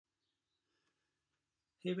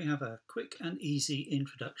Here we have a quick and easy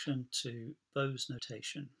introduction to Bose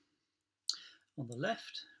notation. On the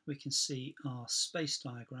left we can see our space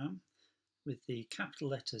diagram with the capital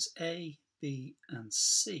letters A, B and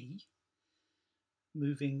C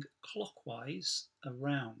moving clockwise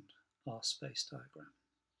around our space diagram.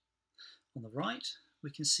 On the right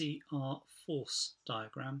we can see our force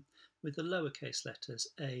diagram with the lowercase letters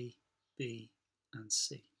A, B and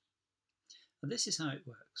C. And this is how it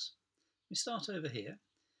works. We start over here.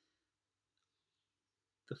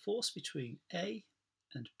 The force between A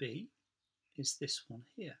and B is this one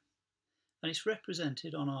here, and it's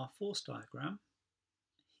represented on our force diagram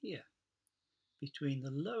here between the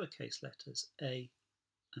lowercase letters A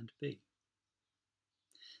and B.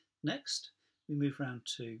 Next we move round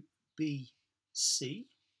to BC,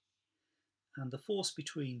 and the force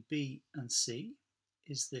between B and C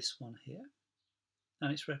is this one here,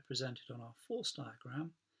 and it's represented on our force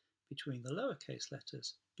diagram between the lowercase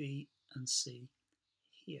letters B and C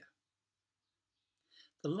here.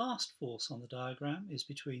 The last force on the diagram is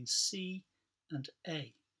between C and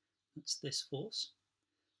A. That's this force,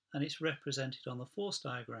 and it's represented on the force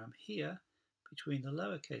diagram here between the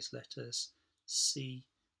lowercase letters C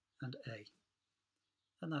and A.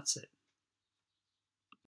 And that's it.